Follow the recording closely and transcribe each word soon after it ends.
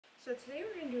So today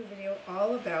we're going to do a video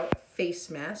all about face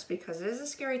masks because it is a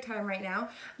scary time right now.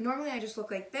 Normally I just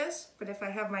look like this, but if I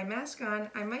have my mask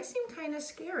on, I might seem kind of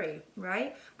scary,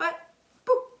 right? But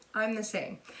boop, I'm the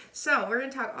same. So we're going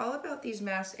to talk all about these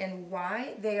masks and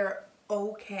why they are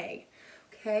okay.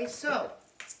 Okay, so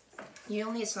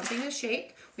you'll need something to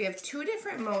shake. We have two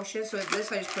different motions. So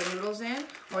this I just put noodles in,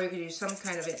 or you could use some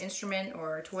kind of an instrument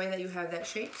or a toy that you have that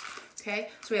shakes. Okay,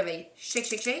 so we have a shake,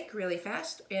 shake, shake really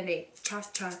fast and a cha,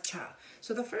 cha, cha.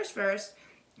 So the first verse,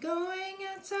 going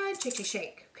outside, shake, shake,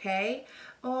 shake, okay?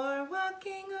 Or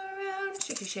walking around,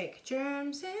 shake, shake, shake.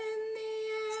 Germs in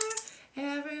the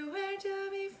air, everywhere to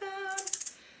be found.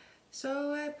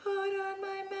 So I put on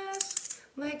my mask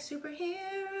like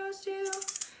superheroes do,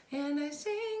 and I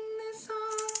sing this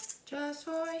song just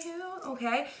for you.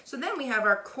 Okay, so then we have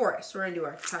our chorus. We're gonna do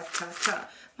our cha, cha, cha.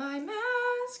 My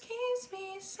mask keeps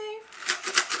me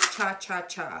safe. Cha, cha,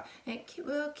 cha. It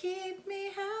will keep me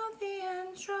healthy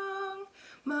and strong.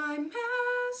 My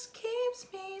mask keeps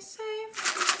me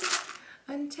safe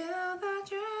until the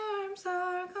germs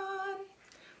are gone.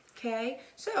 Okay,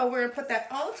 so we're gonna put that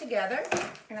all together,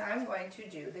 and I'm going to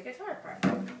do the guitar part.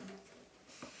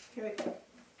 Here we go.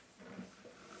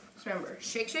 So remember,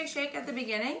 shake, shake, shake at the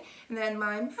beginning, and then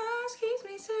my mask keeps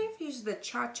me safe. Use the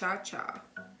cha, cha, cha.